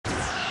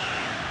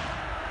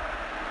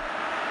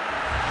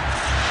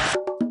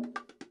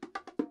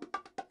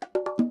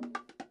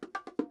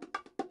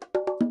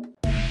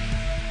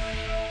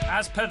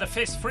As per the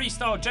FIS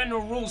Freestyle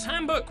General Rules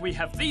Handbook, we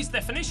have these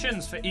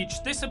definitions for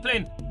each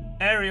discipline.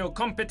 Aerial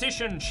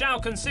competition shall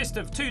consist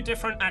of 2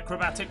 different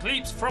acrobatic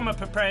leaps from a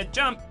prepared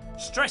jump,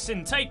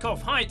 stressing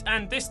takeoff height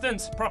and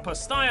distance, proper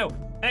style,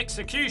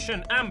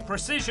 execution and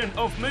precision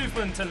of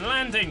movement and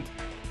landing.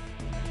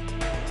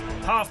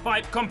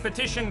 Half-pipe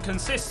competition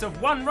consists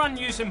of 1 run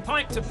using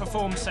pipe to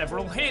perform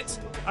several hits.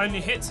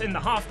 Only hits in the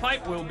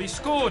half-pipe will be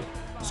scored.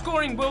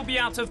 Scoring will be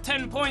out of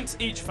 10 points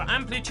each for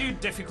amplitude,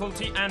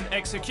 difficulty and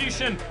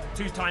execution.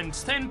 2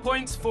 times 10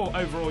 points for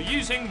overall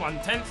using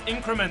 1/10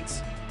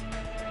 increments.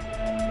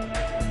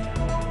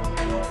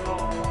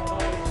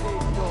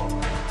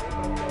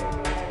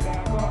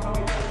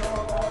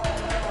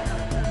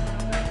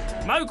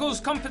 Moguls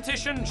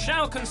competition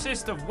shall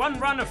consist of 1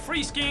 run of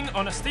free skiing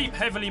on a steep,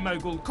 heavily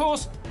moguled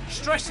course,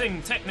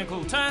 stressing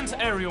technical turns,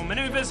 aerial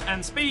manoeuvres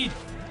and speed.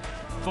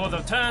 For the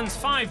turns,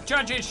 5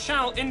 judges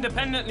shall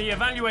independently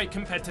evaluate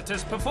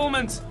competitors'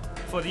 performance.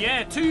 For the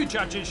air, 2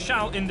 judges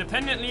shall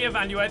independently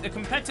evaluate the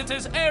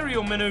competitors'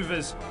 aerial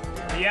manoeuvres.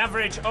 The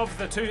average of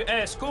the 2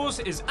 air scores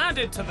is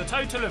added to the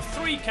total of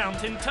 3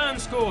 counting turn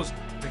scores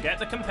to get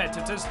the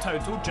competitors'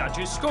 total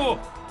judges' score.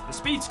 The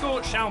speed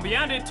score shall be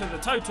added to the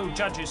total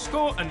judges'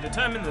 score and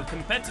determine the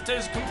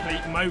competitor's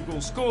complete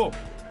mogul score.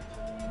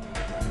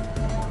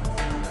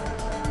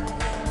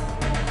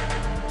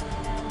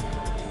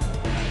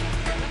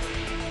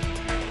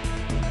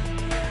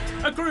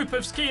 A group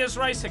of skiers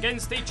race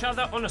against each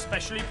other on a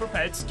specially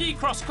prepared ski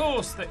cross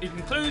course that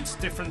includes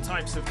different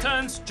types of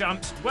turns,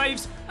 jumps,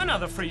 waves and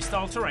other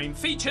freestyle terrain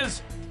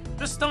features.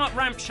 The start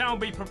ramp shall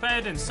be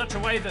prepared in such a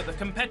way that the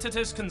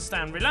competitors can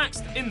stand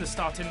relaxed in the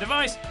starting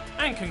device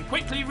and can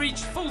quickly reach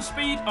full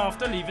speed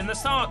after leaving the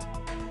start.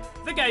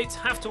 The gates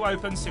have to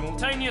open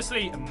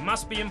simultaneously and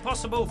must be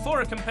impossible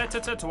for a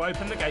competitor to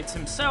open the gates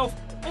himself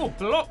or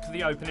block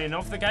the opening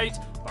of the gate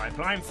by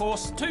applying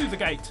force to the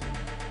gate.